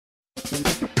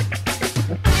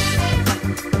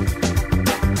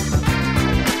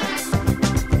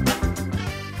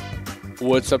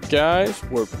What's up, guys?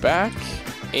 We're back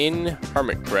in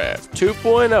HermitCraft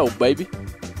 2.0, baby,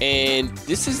 and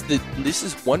this is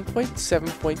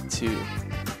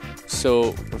 1.7.2. So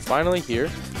we're finally here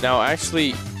now.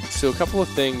 Actually, so a couple of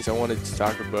things I wanted to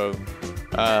talk about.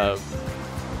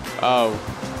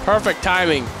 Oh, perfect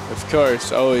timing, of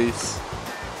course, always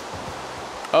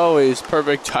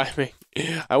perfect timing.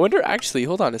 I wonder, actually,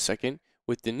 hold on a second.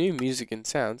 With the new music and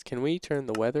sounds, can we turn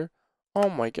the weather? Oh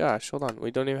my gosh, hold on.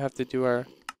 We don't even have to do our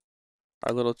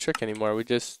little trick anymore. We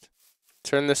just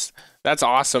turn this. That's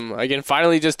awesome. I can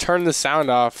finally just turn the sound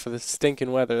off for the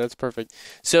stinking weather. That's perfect.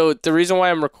 So the reason why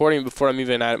I'm recording before I'm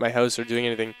even at my house or doing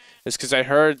anything is because I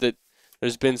heard that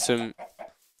there's been some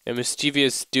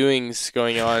mischievous doings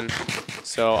going on.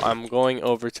 So I'm going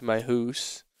over to my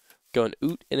house, going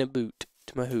oot in a boot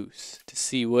to my house to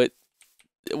see what.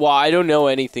 Well, I don't know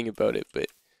anything about it, but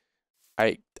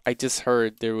I just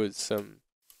heard there was some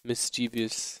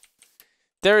mischievous.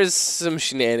 There is some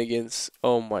shenanigans.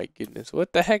 Oh my goodness.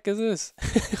 What the heck is this?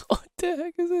 What the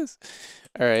heck is this?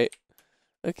 Alright.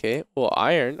 Okay. Well,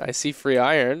 iron. I see free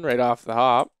iron right off the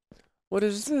hop. What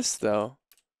is this, though?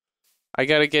 I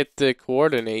gotta get the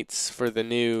coordinates for the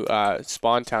new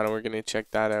spawn town, and we're gonna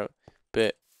check that out.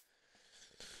 But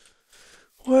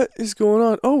what is going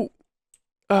on? Oh!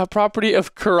 Property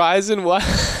of Horizon. What?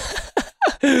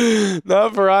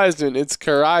 Not Verizon, it's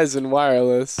Horizon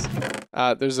Wireless.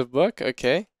 There's a book,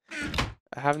 okay.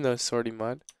 I have no sorting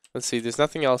mod. Let's see, there's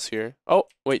nothing else here. Oh,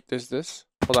 wait, there's this.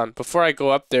 Hold on, before I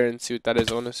go up there and see what that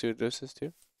is, I want to see what this is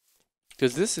too.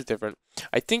 Because this is different.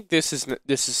 I think this is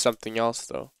something else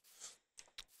though.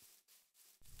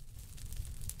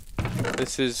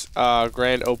 This is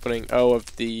grand opening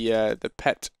of the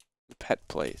pet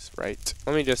place, right?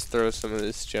 Let me just throw some of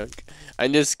this junk.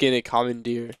 I'm just gonna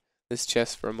commandeer this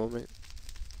chest for a moment.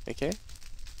 Okay.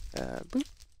 Boop.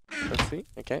 Let's see.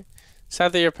 Okay.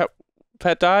 Sad that your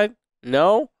pet died?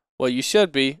 No? Well, you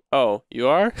should be. Oh, you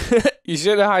are? You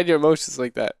shouldn't hide your emotions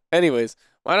like that. Anyways,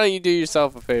 why don't you do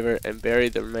yourself a favor and bury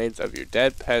the remains of your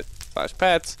dead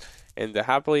pet/pets in the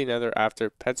happily never after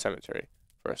pet cemetery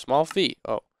for a small fee.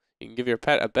 Oh, you can give your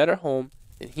pet a better home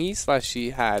than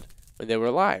he/she had when they were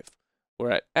alive.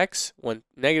 We're at X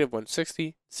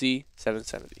 -160 Z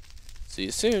 770. See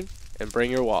you soon, and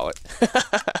bring your wallet.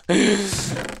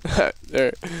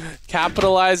 They're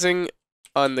capitalizing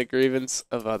on the grievance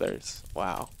of others.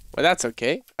 Wow. Well, that's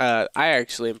okay. I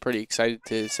actually am pretty excited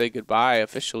to say goodbye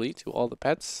officially to all the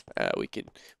pets. We could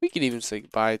even say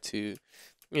goodbye to,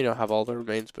 have all the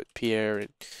remains but Pierre and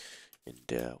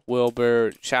Wilbur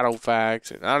and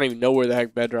Shadowfax, and I don't even know where the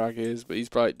heck Bedrock is, but he's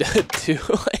probably dead too.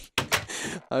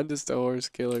 I'm just a horse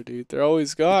killer, dude. They're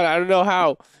always gone. I don't know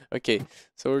how. Okay,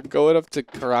 so we're going up to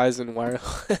Horizon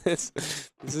Wireless.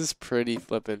 This is pretty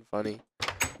flippin' funny.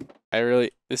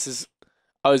 It's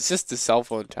just a cell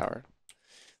phone tower.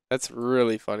 That's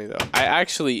really funny, though. I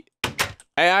actually,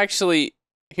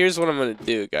 here's what I'm gonna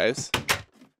do, guys.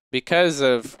 Because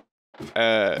I'm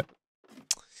a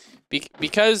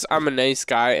nice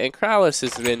guy, and Kralis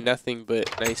has been nothing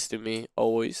but nice to me,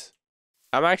 always.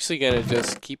 I'm actually gonna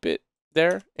just keep it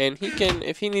there, and he can,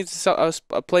 if he needs a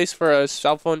place for a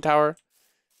cell phone tower,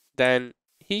 then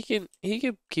he can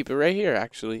keep it right here.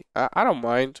 Actually, I don't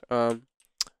mind.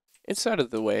 It's out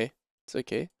of the way. It's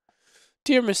okay.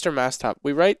 Dear Mr. Masttop,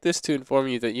 we write this to inform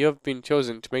you that you have been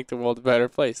chosen to make the world a better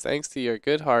place. Thanks to your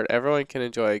good heart, everyone can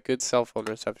enjoy a good cell phone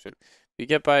reception.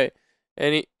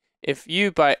 If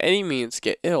you by any means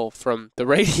get ill from the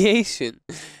radiation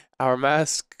our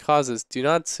mask causes, do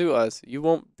not sue us. You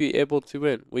won't be able to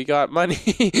win. We got money.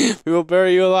 We will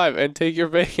bury you alive and take your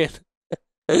bacon.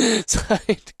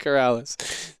 Signed, Corrales,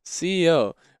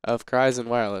 CEO of Horizon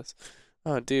Wireless.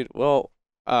 Oh, dude. Well,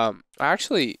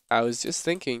 actually, I was just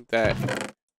thinking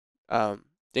that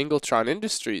Dingletron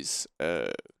Industries,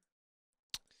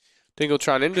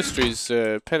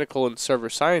 Pinnacle and Server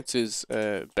Sciences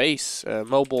base,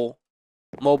 mobile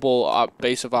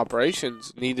base of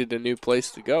operations needed a new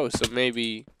place to go, so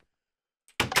maybe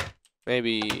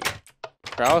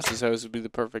Corrales' house would be the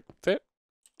perfect fit.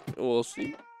 We'll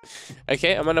see.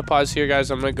 Okay, I'm gonna pause here,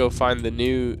 guys. I'm gonna go find the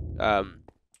new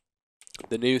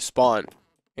spawn,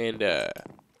 and yeah,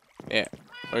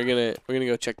 we're gonna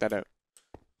go check that out.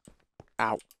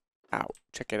 Ow,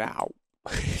 check it out.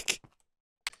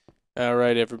 All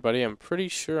right, everybody. I'm pretty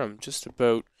sure I'm just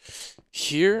about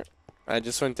here. I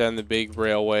just went down the big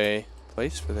railway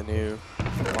place for the new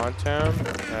spawn town.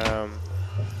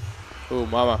 Ooh,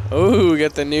 mama. Ooh, we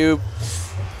got the new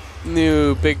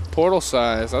big portal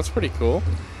size. That's pretty cool.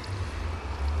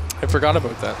 I forgot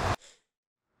about that.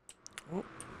 Oh,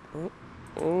 oh,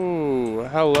 oh,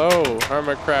 hello,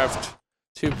 HermitCraft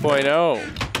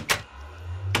 2.0.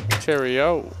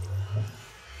 Cheerio.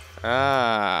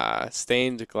 Ah,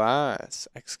 stained glass.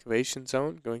 Excavation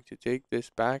zone. Going to dig this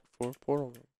back for portal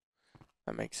room.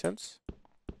 That makes sense.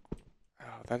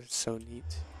 Oh, that is so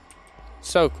neat.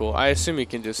 So cool. I assume you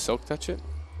can just silk touch it.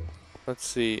 Let's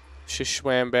see. Shish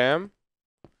wham bam.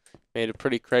 Made a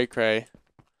pretty cray cray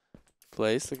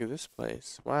place. Look at this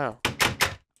place. Wow.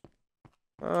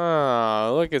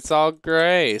 Oh, look, it's all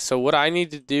gray. So what I need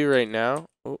to do right now.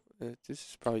 Oh, this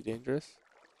is probably dangerous.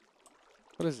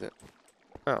 What is it?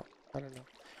 Oh, I don't know.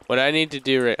 What I need to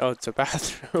do right. Oh, it's a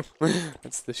bathroom.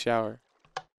 That's the shower.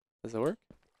 Does it work?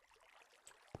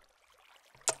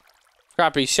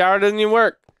 Crappy. Shower doesn't even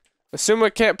work. Assume I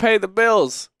can't pay the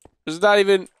bills. There's not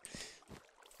even.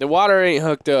 The water ain't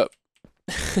hooked up.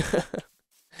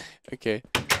 Okay.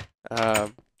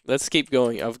 Let's keep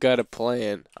going. I've got a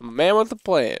plan. I'm a man with a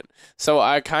plan. So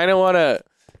I kind of want to.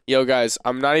 Yo, guys,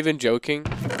 I'm not even joking.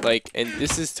 Like, and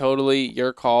this is totally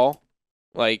your call.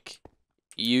 Like,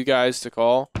 you guys to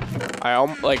call.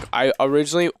 I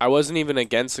originally wasn't even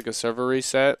against like a server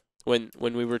reset when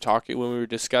we were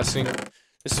discussing.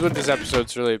 This is what this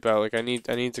episode's really about. Like I need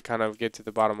to kind of get to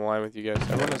the bottom line with you guys.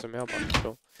 Everyone has a mailbox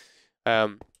still.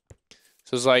 So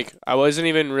it's like I wasn't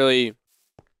even really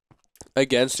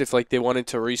against if like they wanted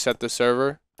to reset the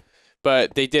server,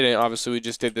 but they didn't. Obviously, we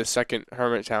just did the second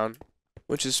Hermit Town,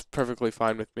 which is perfectly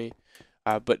fine with me.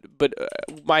 But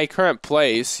my current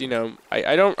place, you know,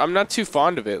 I'm not too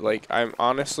fond of it. Like I'm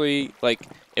honestly like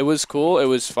it was cool, it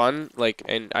was fun, like,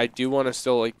 and I do want to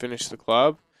still like finish the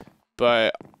club,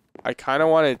 but I kind of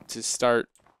wanted to start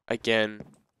again.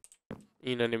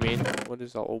 You know what I mean? What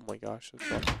is all? Oh my gosh,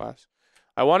 that's lost class.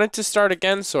 I wanted to start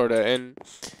again, sorta,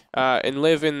 and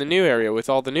live in the new area with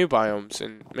all the new biomes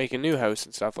and make a new house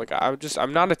and stuff. Like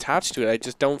I'm not attached to it. I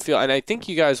just don't feel, and I think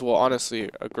you guys will honestly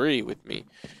agree with me.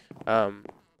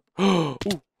 Ooh,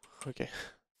 okay.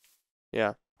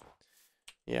 Yeah.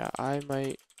 Yeah, I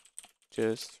might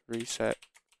just reset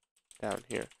down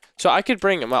here. So I could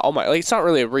bring all my, like, it's not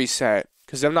really a reset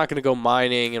because I'm not going to go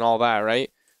mining and all that, right?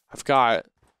 I've got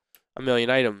a million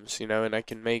items, you know, and I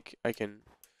can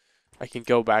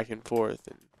go back and forth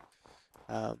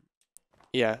and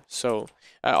yeah, so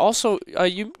also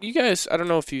you guys, I don't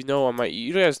know if you know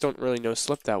you guys don't really know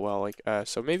Slip that well, like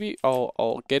so maybe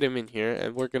I'll get him in here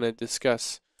and we're gonna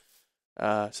discuss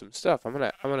some stuff. I'm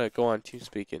gonna go on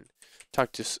Teamspeak and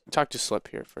talk to Slip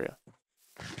here for you.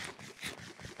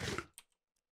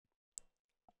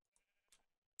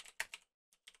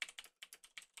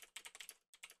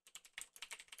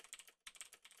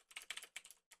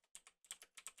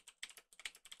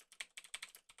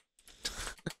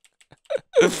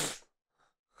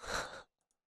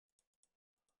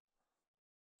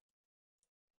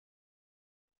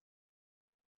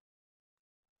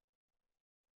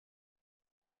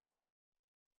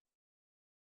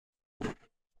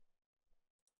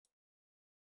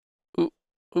 Ooh,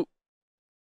 ooh.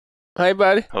 Hi,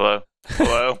 buddy. Hello.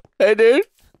 Hello. Hey, dude.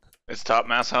 Is Top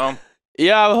Mouse home?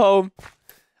 Yeah, I'm home.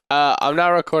 I'm not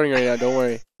recording right now. Don't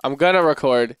worry. I'm gonna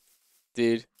record,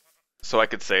 dude. So I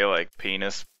could say like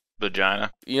penis,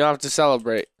 vagina. You don't have to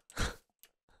celebrate.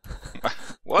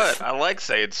 What? I like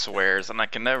saying swears, and I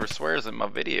can never swears in my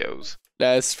videos.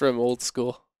 That's from old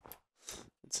school.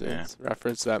 It's Yeah. a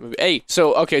reference to that movie. Hey,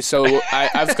 so okay, so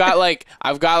I've got like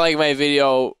my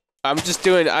video. I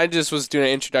just was doing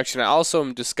an introduction. I also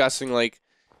am discussing like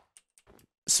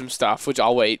some stuff, which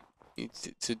I'll wait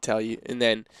to tell you. And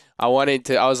then I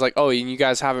was like, oh, and you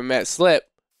guys haven't met Slip,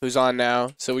 who's on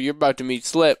now. So you're about to meet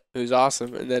Slip, who's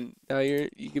awesome. And then now you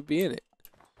could be in it.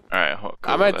 All right. Cool.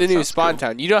 I'm at the new Spawn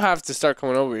Town. You don't have to start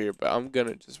coming over here, but I'm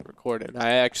gonna just record it.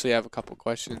 I actually have a couple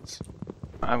questions.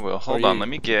 I will. Hold on. Let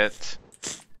me get.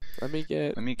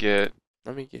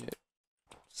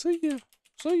 See ya.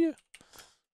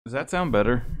 Does that sound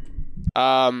better?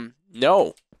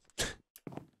 No.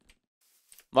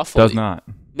 Muffled. Does not.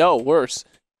 No, worse.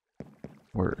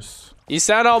 Worse. You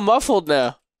sound all muffled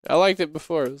now. I liked it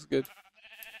before. It was good.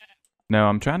 No,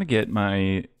 I'm trying to get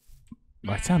my...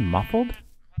 Do I sound muffled?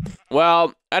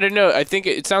 Well, I don't know. I think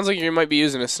it sounds like you might be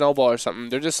using a snowball or something.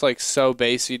 They're just like so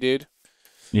bassy, dude.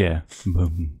 Yeah.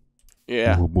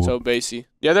 Yeah, so bassy.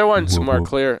 The other one's more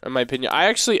clear, in my opinion.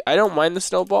 I don't mind the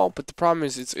snowball, but the problem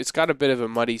is it's got a bit of a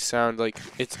muddy sound. Like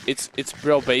it's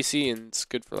real bassy and it's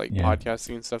good for like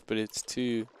podcasting and stuff, but it's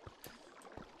too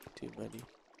muddy.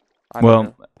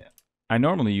 Well, I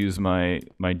normally use my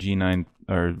G9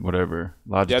 or whatever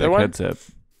Logitech headset.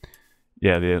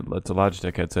 Yeah, it's a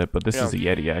Logitech headset, but this is a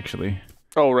Yeti actually.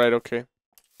 Oh right, okay.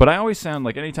 But I always sound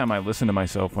like anytime I listen to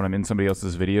myself when I'm in somebody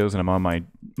else's videos and I'm on my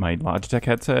Logitech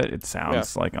headset, it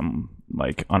sounds like I'm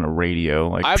like on a radio.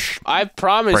 Like I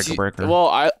promise you. breaker. Well,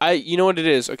 I you know what it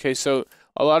is. Okay, so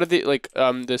a lot of the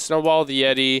the Snowball, the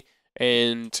Yeti,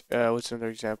 and what's another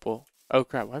example? Oh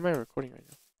crap! Why am I recording right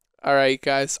now? All right,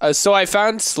 guys. So I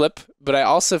found Slip, but I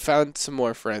also found some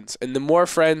more friends, and the more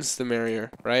friends, the merrier,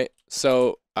 right?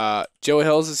 So Joe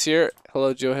Hills is here.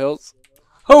 Hello, Joe Hills.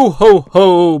 Ho, ho,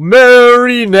 ho,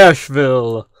 Merry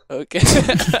Nashville. Okay.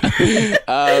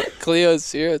 Cleo's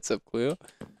here. What's up, Cleo?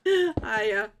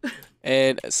 Hiya.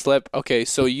 And Slip. Okay,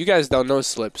 so you guys don't know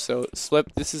Slip. So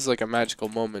Slip, this is like a magical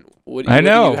moment. What I do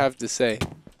know. you have to say?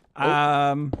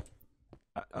 Hi.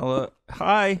 Hello,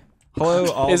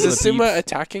 all Is the Asuma peeps.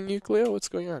 attacking you, Cleo? What's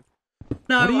going on?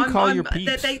 No, What do you call your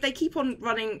peeps? They keep on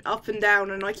running up and down,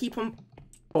 and I keep on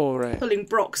Oh, right. pulling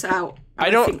Brocks out. And I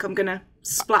don't- think I'm gonna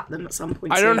splat them at some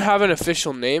point. I don't soon. have an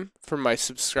official name for my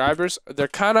subscribers. They're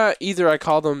kind of either I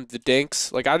call them the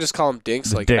Dinks, like I just call them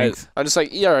Dinks, The like Dinks. I'm just like,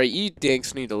 yeah, all right, you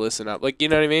Dinks need to listen up, like you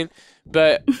know what I mean?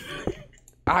 But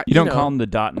You don't know, call them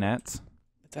the .nets?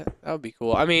 that would be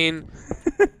cool. I mean,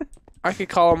 I could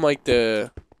call them like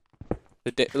the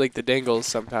Dingles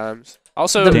sometimes.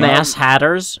 Also, The Mass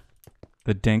Hatters.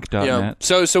 The dink.net. yeah.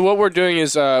 So what we're doing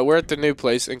is we're at the new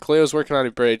place and Cleo's working on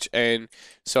a bridge, and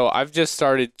so I've just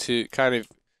started to kind of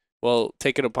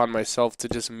take it upon myself to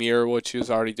just mirror what she was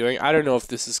already doing. I don't know if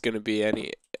this is going to be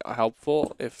any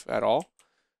helpful, if at all.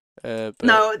 But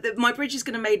No, my bridge is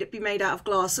gonna be made out of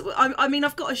glass. I mean,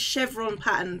 I've got a chevron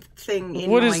pattern thing in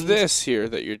what mind. is this here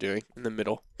that you're doing in the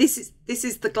middle? This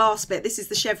is the glass bit. This is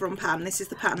the chevron pattern. This is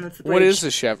the pattern of the bridge. What is a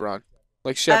chevron?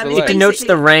 Like it's Chevrolet? It denotes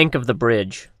basically- the rank of the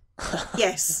bridge.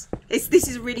 Yes, this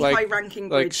is a really Like- high-ranking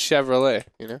like bridge. Chevrolet,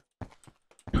 you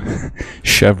know?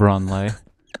 Chevron lay.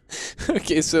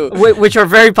 Okay, so Which are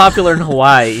very popular in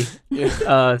Hawaii.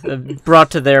 yeah.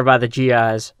 Brought to there by the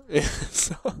GIs.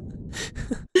 so,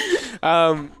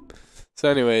 so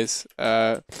anyways,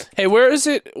 hey, where is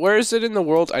it in the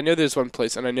world? I know there's one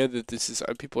place, and I know that this is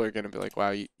people are gonna be like,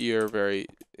 wow, you're very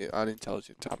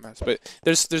unintelligent, Thomas. But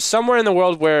there's somewhere in the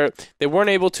world where they weren't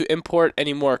able to import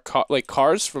any more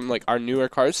cars from like our newer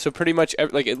cars. So pretty much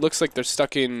like it looks like they're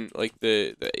stuck in like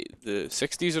the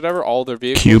 60s or whatever. All their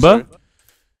vehicles. Cuba?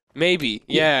 Maybe,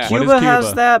 yeah. What is Cuba has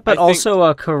Cuba? that, but I think-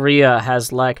 also Korea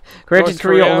has like. Granted, North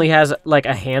Korea Korea? only has like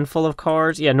a handful of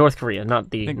cars. Yeah, North Korea, not I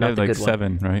the think they not have the like good one.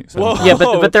 7, right? Whoa. 7. Yeah,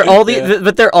 but they're all Yeah.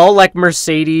 but they're all like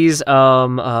Mercedes.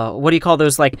 What do you call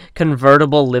those like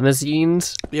convertible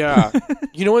limousines? Yeah.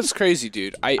 You know what's crazy,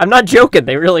 dude? I'm not joking.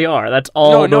 They really are. That's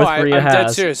all No, North Korea I'm dead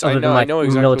has. serious. Other I than, like, know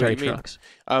exactly military what you mean. trucks.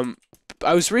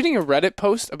 I was reading a Reddit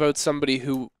post about somebody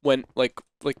who went like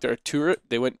their tour.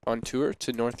 They went on tour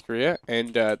to North Korea,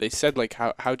 and they said like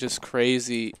how just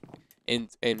crazy and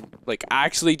like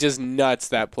actually just nuts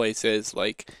that place is.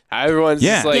 Like how everyone's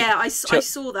Yeah. just like yeah, I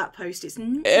saw that post. It's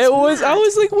it was. I mad.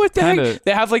 was like, what the Kinda- heck?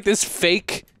 They have like this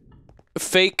fake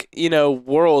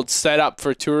world set up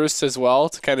for tourists as well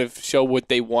to kind of show what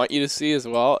they want you to see as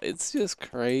well. It's just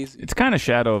crazy. It's kind of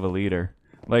shadow of a leader.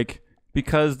 Like,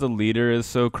 because the leader is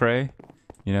so cray,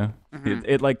 you know?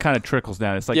 It like kind of trickles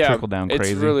down. It's like trickle down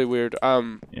crazy. It's really weird.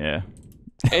 Yeah.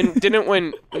 And didn't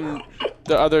when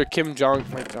the other Kim Jong,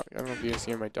 my dog, I don't know if you guys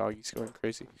hear my dog, he's going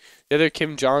crazy. The other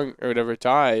Kim Jong or whatever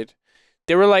died.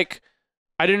 They were like,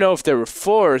 I don't know if they were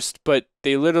forced, but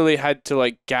they literally had to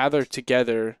like gather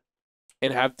together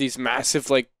and have these massive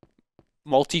like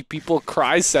multi-people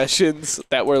cry sessions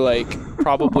that were like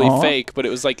probably Aw. fake, but it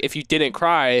was like if you didn't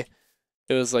cry,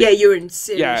 it was like yeah, you're in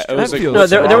serious yeah, it trouble. was like feels No, what's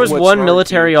there wrong- was what's one wrong with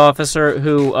military you? officer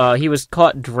who he was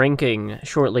caught drinking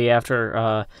shortly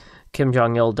after Kim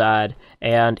Jong Il died,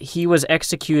 and he was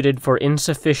executed for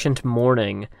insufficient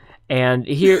mourning. And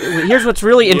here's what's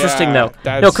really interesting, Yeah, though. No,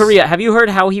 that's- Korea, have you heard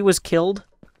how he was killed?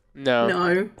 No.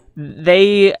 No.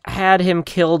 They had him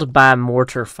killed by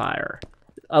mortar fire.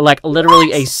 Like,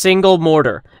 literally a single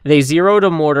mortar. They zeroed a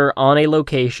mortar on a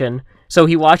location, so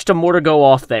he watched a mortar go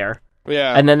off there,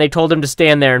 Yeah. and then they told him to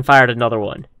stand there and fired another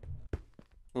one.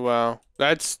 Wow,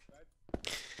 that's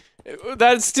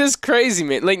just crazy,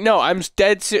 man. Like, no, I'm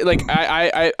dead serious. Like,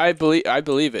 I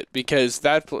believe it because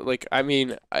that, like, I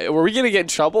mean, were we gonna get in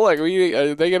trouble? Like,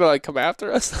 are they gonna like come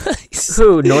after us?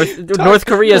 Who? North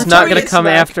Korea is we're not talking going to come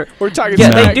smack. after. We're talking.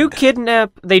 Yeah, smack.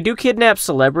 they do kidnap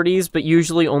celebrities, but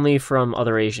usually only from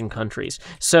other Asian countries.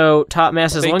 So, Top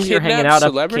Mass, as They long as you're hanging kidnap out up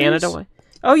celebrities? Canada way.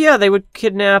 Oh yeah, they would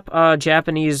kidnap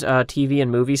Japanese TV and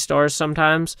movie stars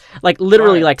sometimes. Like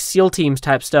literally Why? like SEAL teams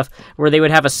type stuff where they would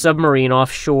have a submarine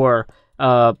offshore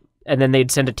and then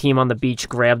they'd send a team on the beach,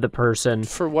 grab the person,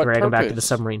 For what drag them back to the purpose?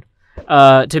 submarine.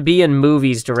 to be in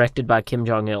movies directed by Kim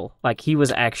Jong-il. Like, he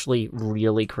was actually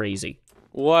really crazy.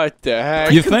 What the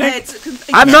heck? You think?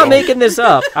 I'm not making this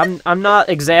up. I'm not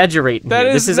exaggerating That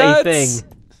here. is This is nuts. a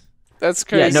thing. That's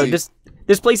crazy. Yeah, no,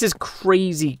 this place is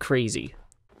crazy.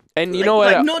 And you know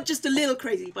what? Like, not just a little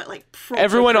crazy, but like proper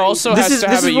Everyone crazy. also This has is- to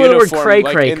this have a is where the word uniform cray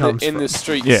like, cray in comes the from.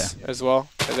 streets Yeah. as well.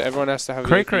 Everyone has to have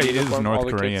Cray a cray is uniform, all North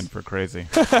the Korean kids. for crazy.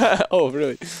 Oh,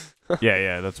 really?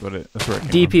 Yeah, that's what it came from.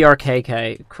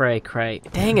 DPRKK, cray.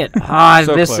 Dang it! I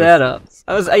So messed close. that up.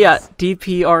 I was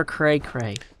DPR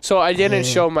cray. So I didn't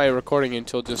show my recording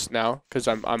until just now because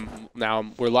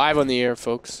we're live on the air,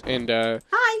 folks, and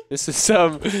Hi. this is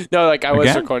no, like I was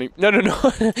Again? recording. No.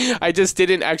 I just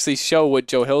didn't actually show what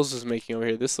Joe Hills was making over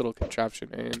here, this little contraption,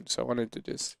 and so I wanted to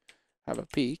just have a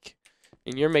peek.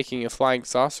 And you're making a flying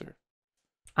saucer.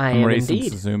 I I'm am racing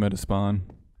indeed. Suzuma to spawn.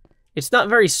 It's not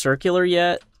very circular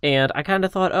yet, and I kind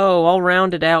of thought, oh, I'll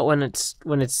round it out when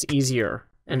it's easier.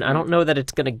 And I don't know that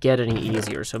it's gonna get any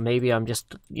easier, so maybe I'm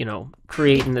just,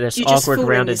 creating this You're just awkward fooling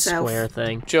rounded yourself. square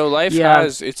thing. Joe, life Yeah.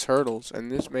 has its hurdles, and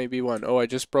this may be one. Oh, I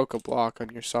just broke a block on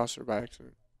your saucer by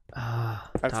accident.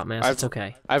 Top mess, it's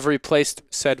okay. I've replaced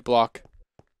said block.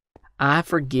 I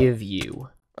forgive you.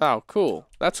 Oh, cool.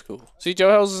 That's cool. See, Joe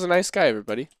Hills is a nice guy,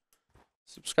 everybody.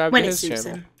 Subscribe When to it his suits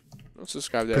channel. him. Don't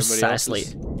subscribe to Precisely.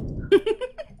 everybody else's.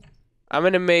 I'm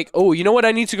gonna make. Oh, you know what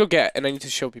I need to go get, and I need to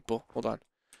show people. Hold on.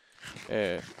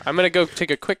 I'm gonna go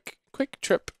take a quick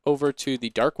trip over to the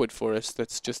Darkwood Forest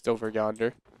that's just over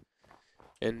yonder.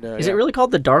 And Is it really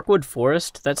called the Darkwood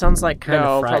Forest? That sounds like kind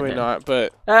No, of frightening. probably not.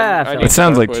 But I I feel need It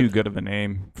sounds like Darkwood. too good of a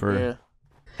name for Yeah.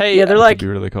 Hey, Yeah, they're to like, be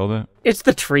really called it. it's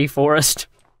the tree forest.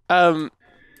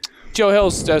 Joe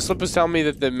Hills, Slip was telling me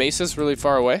that the mesa's really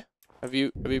far away. Have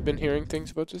you been hearing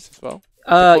things about this as well?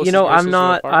 closest I'm mesa's not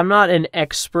really far? I'm not an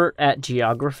expert at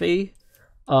geography.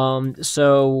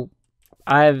 So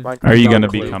I've Are you No gonna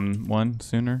clue. become one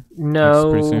sooner?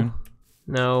 Pretty soon?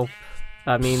 no.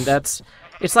 I mean,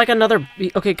 it's like another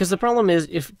okay, because the problem is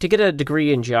if to get a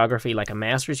degree in geography like a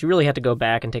master's, you really have to go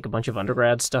back and take a bunch of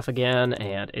undergrad stuff again,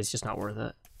 and it's just not worth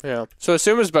it. Yeah. So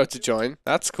Asuma's about to join.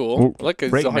 That's cool. Well, Look,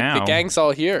 it's right like the now, gang's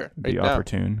all here. Be Right now.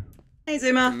 opportune. Hey, The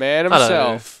Zuma. man Hello.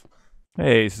 himself.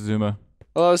 Hey, Suzuma.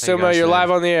 Hello, Asuma. guys You're doing?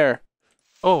 live on the air.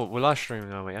 Oh, we're live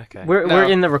streaming, are we? Okay. We're No.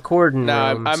 in the recording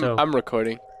No, room, I'm so.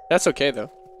 recording. That's okay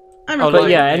though. I'm Oh, But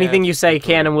recording. yeah, yeah, anything you say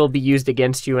recording. can and will be used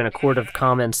against you in a court of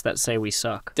comments that say we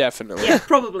suck. Definitely. Yeah,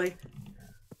 probably.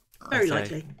 Very Okay.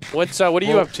 likely. What are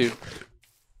you Well- up to?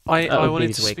 I Uh-oh, wanted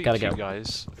Beavy's to awake, speak gotta to you go.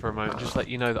 guys for a moment. Just let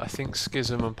you know that I think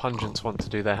Schism and Pungence want to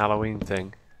do their Halloween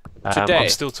thing. Today? I'm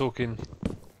still talking.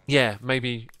 Yeah,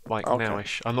 maybe like Okay.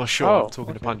 nowish. I'm not sure. Oh, I'm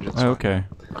talking to Pungence. Oh, okay.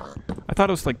 I thought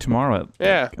it was like tomorrow at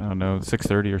Yeah. I don't know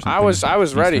 6:30 or something. I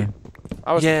was ready. Eastern.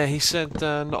 I was. Yeah, he said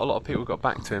not a lot of people got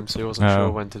back to him, so he wasn't Oh. sure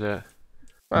when to do it.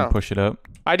 Wow. Push it up.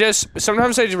 I just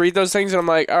sometimes I just read those things and I'm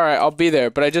like, all right, I'll be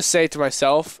there. But I just say it to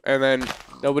myself, and then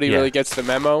nobody Yeah. really gets the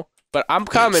memo. But I'm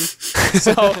coming,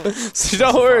 so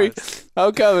don't worry,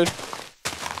 I'm coming.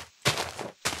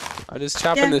 I'm just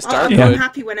chopping Yeah, this I'm, dark Yeah. I'm wood.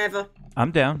 happy whenever.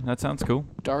 I'm down. That sounds cool.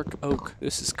 Dark oak.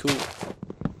 This is cool.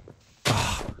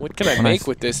 What can I When make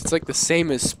with this? It's like the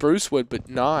same as spruce wood, but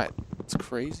not. It's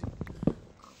crazy.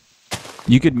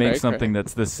 You could make Okay. something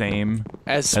that's the same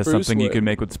As as spruce something you wood. could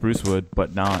make with spruce wood,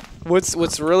 but not.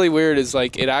 What's really weird is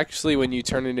like it actually when you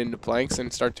turn it into planks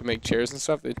and start to make chairs and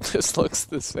stuff, it just looks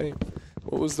the same.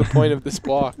 What was the point of this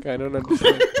block? I don't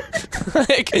understand.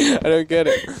 Like, I don't get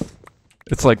it.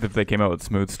 It's like if they came out with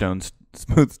Smooth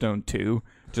Stone 2,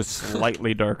 just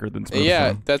slightly darker than Smooth Yeah,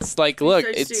 Stone. that's like look,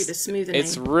 Those two, the it's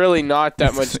smoothing. really not that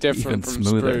It's much different even from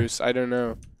smoother. spruce. I don't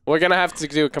know. We're gonna have to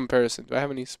do a comparison. Do I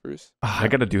have any spruce? I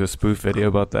gotta do a spoof video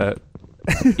about that.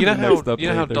 You know Next how update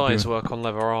they're dyes doing. work on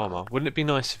leather armor. Wouldn't it be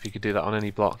nice if you could do that on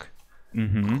any block?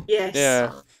 Mm-hmm. Yes. Yeah.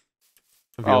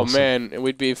 That'd be Oh awesome. man,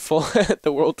 we'd be full.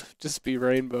 The world would just be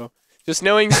rainbow. Just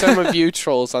knowing some of you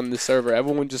trolls on the server,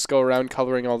 everyone would just go around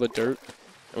coloring all the dirt,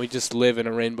 and we just live in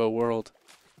a rainbow world.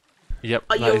 Yep,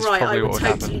 Oh, that you're is right. I probably would what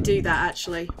totally happen. do that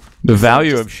actually. The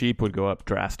value just- of sheep would go up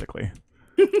drastically.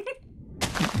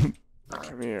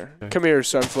 Come here, come here,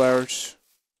 sunflowers.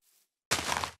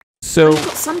 So, You've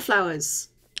got sunflowers.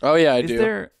 Oh yeah, I is do.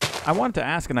 there? I wanted to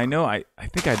ask, and I know I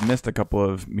think I'd missed a couple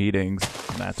of meetings.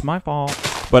 And that's my fault.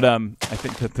 But I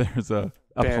think that there's a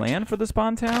Banned. plan for the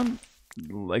spawn town,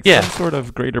 like Yeah. some sort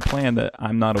of greater plan that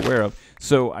I'm not aware of.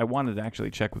 So I wanted to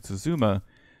actually check with Suzuma.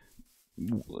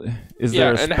 Is Yeah,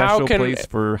 there a and how special can- place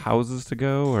for houses to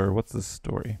go, or what's the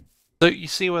story? So you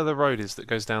see where the road is that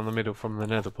goes down the middle from the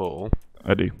nether portal?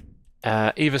 I do.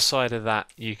 Either side of that,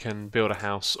 you can build a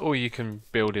house, or you can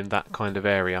build in that kind of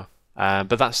area. But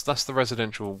that's the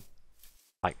residential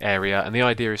like area, and the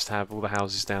idea is to have all the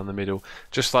houses down the middle,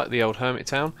 just like the old hermit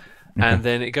town. And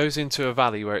then it goes into a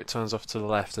valley where it turns off to the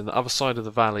left, and the other side of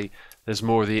the valley there's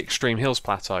more of the extreme hills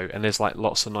plateau, and there's like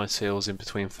lots of nice hills in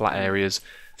between flat areas,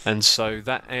 and so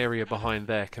that area behind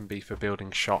there can be for building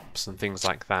shops and things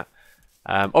like that.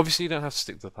 Obviously you don't have to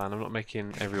stick to the plan. I'm not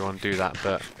making everyone do that,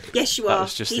 but yes, you that are.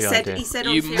 was just He the said. idea. He said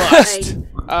on You Fear must.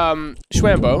 Pain.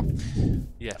 Schwambo,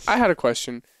 Yes. I had a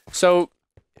question. So,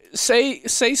 say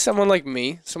someone like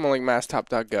me, someone like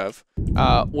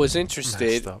masstop.gov, was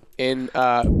interested Messed up. in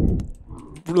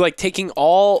like taking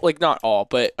all, like not all,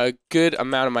 but a good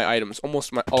amount of my items,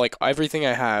 almost like everything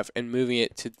I have, and moving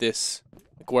it to this,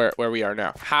 like where we are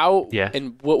now. How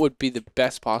and what would be the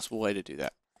best possible way to do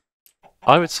that?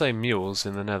 I would say mules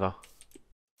in the nether.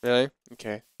 Really?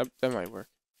 Okay, that might work.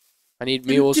 I need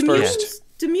mules first.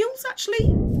 Do mules actually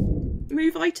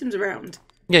move items around?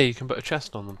 Yeah, you can put a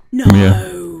chest on them.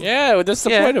 No. Yeah, well, that's the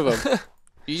point of them.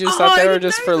 You just thought they were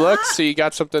just for looks, so you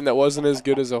got something that wasn't as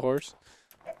good as a horse?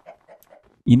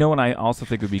 You know what I also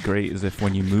think would be great is if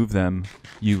when you move them,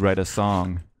 you write a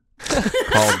song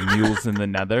called Mules in the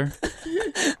Nether.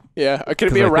 Yeah, could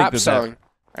it be a rap song,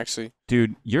 actually?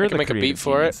 Dude, you're the make a beat creative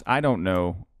for genius. it. I don't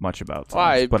know much about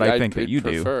songs, but I think that you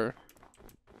do.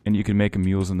 And you can make a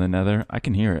Mules in the Nether. I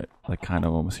can hear it, like kind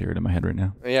of almost hear it in my head right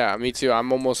now. Yeah, me too.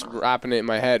 I'm almost rapping it in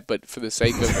my head, but for the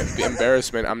sake of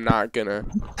embarrassment, I'm not gonna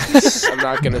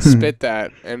spit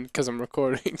that, and because I'm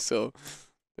recording, so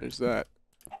there's that.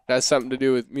 That's something to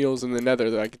do with Mules in the Nether,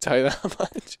 though. I can tell you that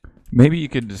much. Maybe you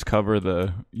could just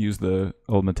use the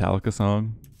old Metallica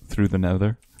song Through the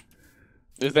Nether.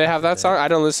 If they have that song, I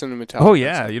don't listen to Metallica. Oh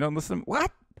yeah, you don't listen.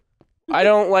 What? I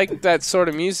don't like that sort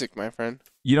of music, my friend.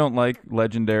 You don't like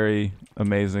legendary,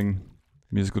 amazing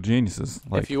musical geniuses.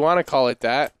 Like, if you want to call it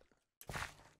that. I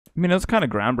mean, it was kind of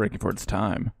groundbreaking for its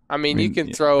time. I mean you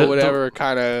can throw whatever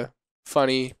kind of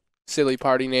funny, silly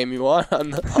party name you want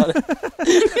on it.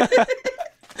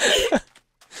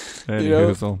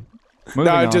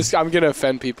 I'm gonna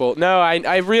offend people. No,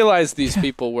 I realize these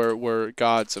people were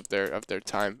gods of their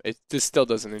time. This still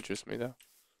doesn't interest me though.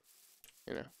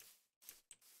 You know,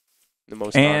 the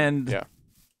most yeah.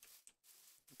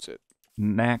 That's it.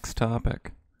 Next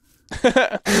topic.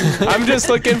 I'm just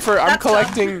looking for. I'm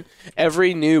collecting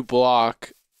every new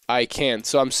block I can.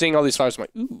 So I'm seeing all these flowers. I'm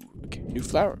like, ooh, okay, new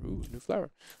flower. Ooh, new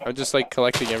flower. I'm just like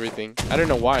collecting everything. I don't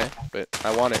know why, but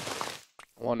I want it.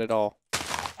 I want it all.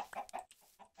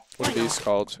 What are these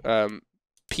called?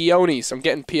 Peonies. I'm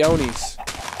getting peonies.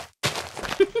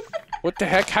 What the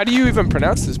heck? How do you even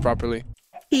pronounce this properly?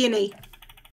 Peony.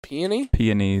 Peony?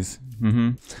 Peonies.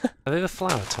 Mm-hmm. Are they the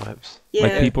flower types? Yeah.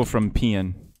 Like people from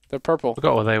Peon. They're purple.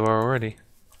 Forgot what they were already.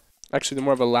 Actually, they're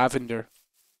more of a lavender.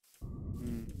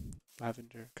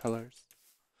 Lavender colors.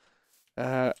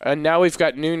 And now we've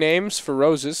got new names for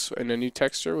roses and a new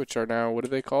texture, which are now, what are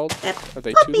they called? Are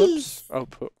they tulips? Oh,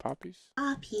 poppies.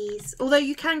 Poppies. Although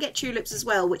you can get tulips as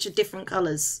well, which are different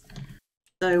colours.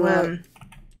 So,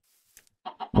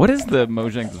 What is the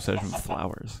Mojang's obsession with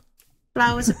flowers?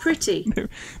 flowers are pretty.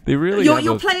 They really.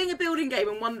 You're playing a building game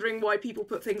and wondering why people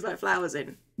put things like flowers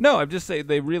in. No, I'm just saying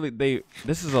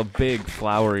this is a big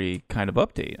flowery kind of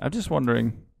update. I'm just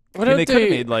wondering. They could have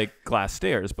made like glass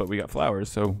stairs, but we got flowers.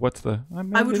 So what's the?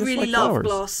 I would really love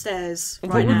glass stairs right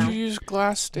now. now. What would you use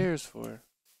glass stairs for?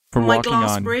 For my walking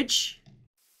glass on. bridge.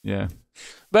 Yeah.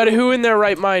 But who in their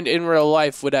right mind in real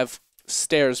life would have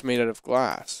stairs made out of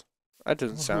glass? That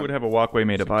doesn't sound. Who would have a walkway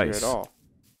made of ice? At all.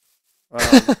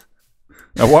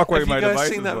 A walkway Have made you of guys ice.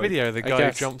 seen that video? The guy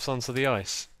who jumps onto the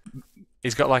ice.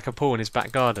 He's got like a pool in his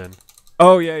back garden.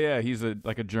 Oh yeah. He's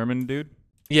like a German dude.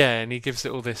 Yeah, and he gives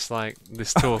it all this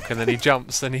talk, and then he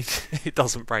jumps, and it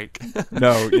doesn't break.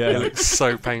 No, yeah, it looks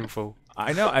so painful.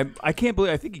 I know. I can't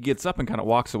believe. I think he gets up and kind of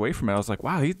walks away from it. I was like,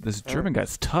 wow, this German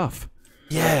guy's tough.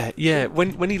 Yeah.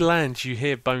 When he lands, you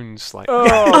hear bones like.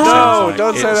 Oh no!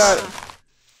 Don't say that.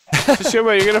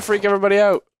 Shuma, you're gonna freak everybody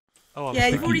out. Oh, yeah,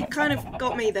 you've already kind of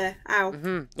got me there.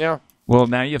 Ow. Yeah. Well,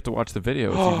 now you have to watch the video.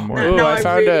 It's even more. No,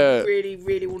 I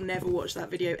really will never watch that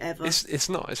video ever. It's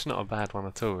not a bad one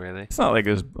at all, really. It's not like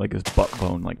his butt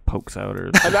bone like pokes out or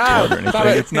anything.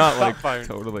 It's not like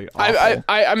totally awful.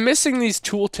 I'm missing these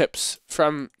tooltips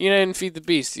from in Feed the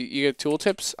Beast. You get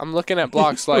tooltips. I'm looking at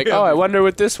blocks like, oh, I wonder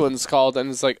what this one's called, and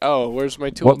it's like, oh, where's my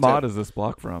tooltip? What mod is this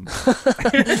block from?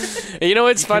 You know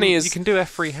what's funny is you can do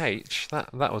F3H.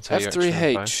 That will tell you.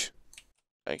 F3H.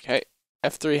 Okay,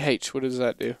 F3H. What does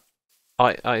that do?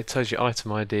 It tells you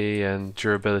item ID and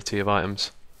durability of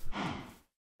items.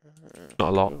 Not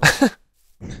a lot.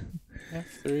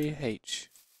 F3H.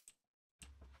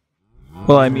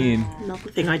 Well, I mean...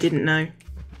 Another thing I didn't know.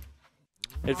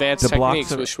 Advanced techniques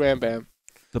with Schwam Bam.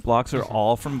 The blocks are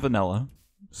all from vanilla,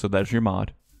 so that's your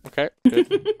mod. Okay,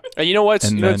 good. And you know what's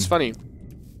And you know what's then- funny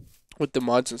with the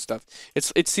mods and stuff?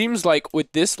 It seems like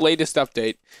with this latest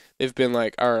update, they've been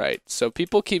like, all right, so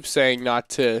people keep saying not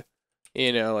to,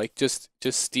 like just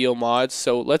steal mods.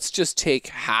 So let's just take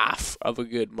half of a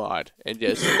good mod and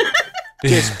just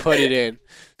put it in.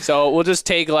 So we'll just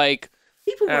take like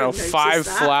People I don't know, won't notice 5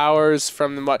 that. flowers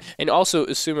from the mod. And also,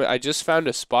 I just found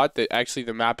a spot that actually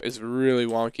the map is really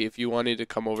wonky. If you wanted to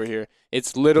come over here,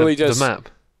 it's literally the just map.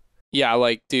 Yeah,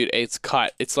 like dude, it's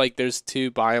cut. It's like there's 2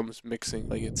 biomes mixing.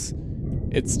 Like it's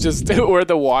just where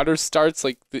the water starts.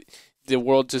 Like the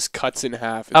world just cuts in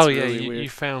half. It's really weird. You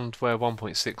found where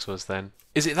 1.6 was then.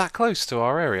 Is it that close to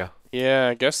our area? Yeah,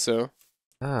 I guess so.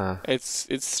 Ah. It's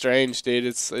strange, dude.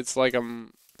 It's like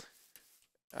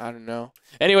I don't know.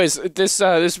 Anyways, this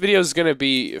video is gonna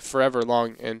be forever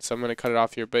long, and so I'm gonna cut it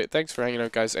off here. But thanks for hanging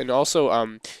out, guys. And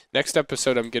also, next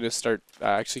episode I'm gonna start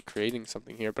actually creating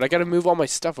something here. But I gotta move all my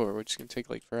stuff over, which is gonna take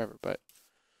like forever. But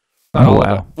Oh,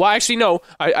 wow. well, actually, no,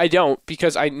 I don't,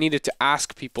 because I needed to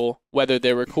ask people whether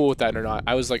they were cool with that or not.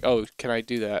 I was like, oh, can I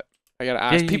do that? I gotta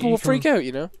ask. Yeah, People you will freak out,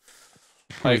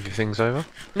 Move your things over.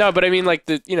 No, but I mean, like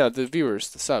the viewers,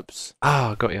 the subs.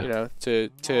 Ah, got you. To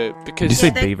Did you because say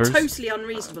they're beavers? totally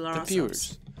unreasonable, are the our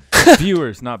viewers.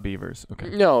 Viewers, not beavers. Okay.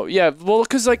 No, yeah, well,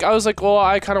 because like I was like, well,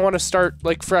 I kind of want to start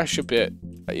like fresh a bit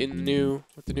with the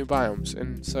new biomes,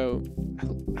 and so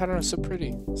I don't know, so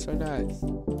pretty, so nice.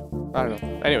 I don't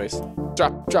know. Anyways,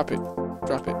 drop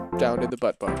it down in the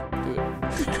butt bar.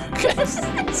 Do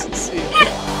it. See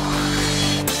ya.